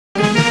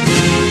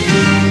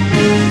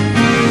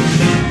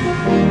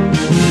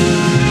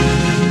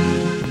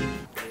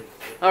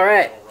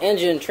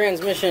engine,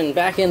 transmission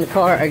back in the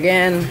car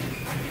again.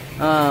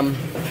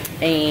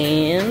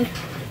 And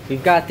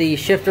we've got the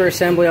shifter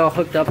assembly all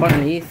hooked up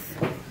underneath.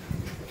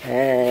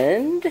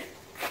 And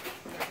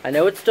I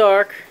know it's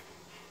dark.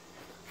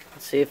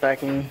 Let's see if I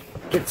can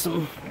get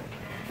some.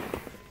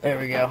 There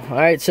we go.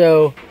 Alright,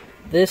 so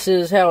this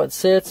is how it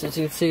sits. As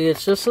you can see,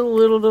 it's just a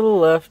little to the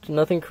left,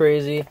 nothing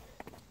crazy.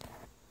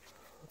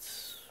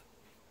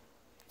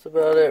 That's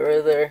about it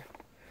right there.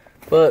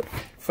 But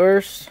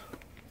first,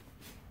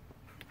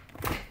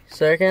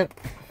 second,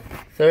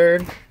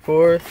 third,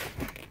 fourth,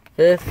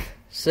 fifth,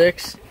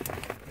 sixth,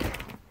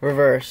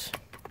 reverse.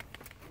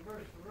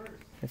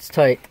 It's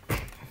tight.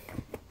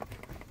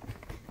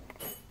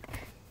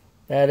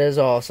 That is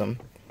awesome.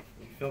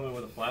 You film it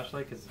with a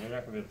flashlight because you're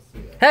not going to be able to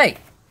see that. Hey!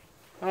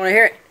 I want to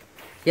hear it.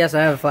 Yes,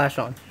 I have a flash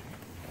on.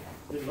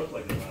 It didn't look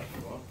like it last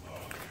long.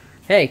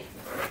 Hey!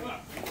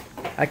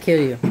 I kill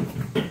you.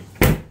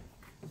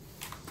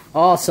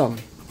 Awesome.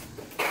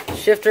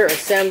 Shifter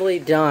assembly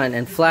done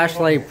and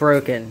flashlight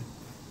broken.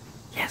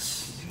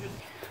 Yes.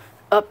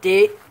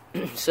 Update.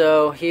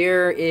 So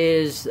here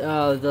is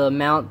the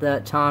mount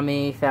that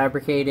Tommy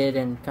fabricated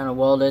and kind of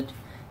welded,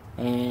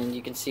 and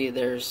you can see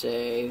there's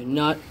a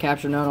nut,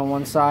 capture nut on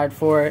one side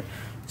for it.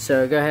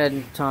 So go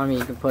ahead, Tommy,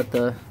 you can put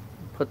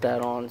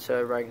that on so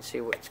everybody can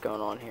see what's going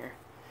on here.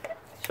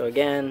 So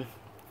again,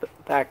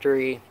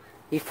 factory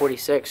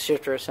E46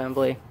 shifter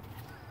assembly.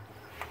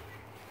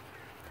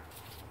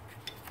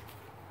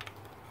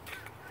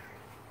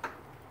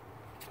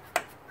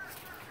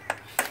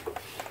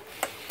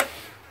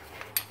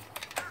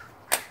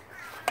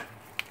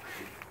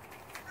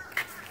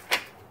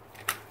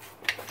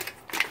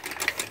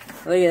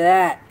 Look at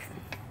that.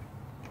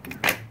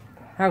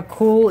 How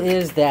cool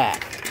is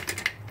that?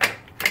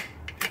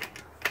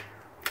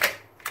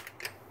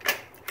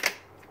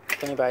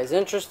 If anybody's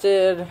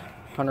interested,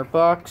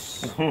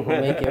 $100.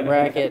 We'll make it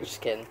racket. Just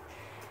kidding.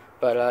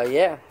 But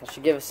yeah, that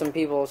should give some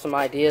people some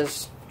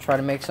ideas. Try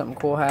to make something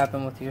cool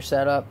happen with your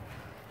setup.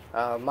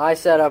 My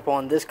setup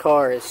on this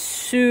car is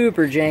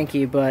super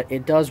janky, but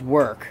it does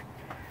work.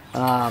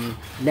 Now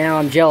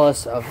I'm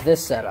jealous of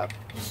this setup.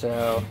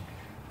 So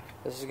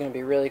this is going to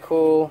be really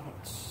cool.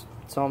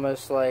 It's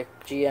almost like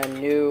GM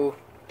knew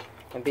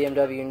and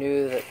BMW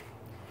knew that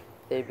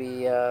they'd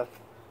be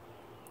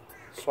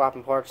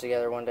swapping parts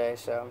together one day.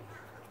 So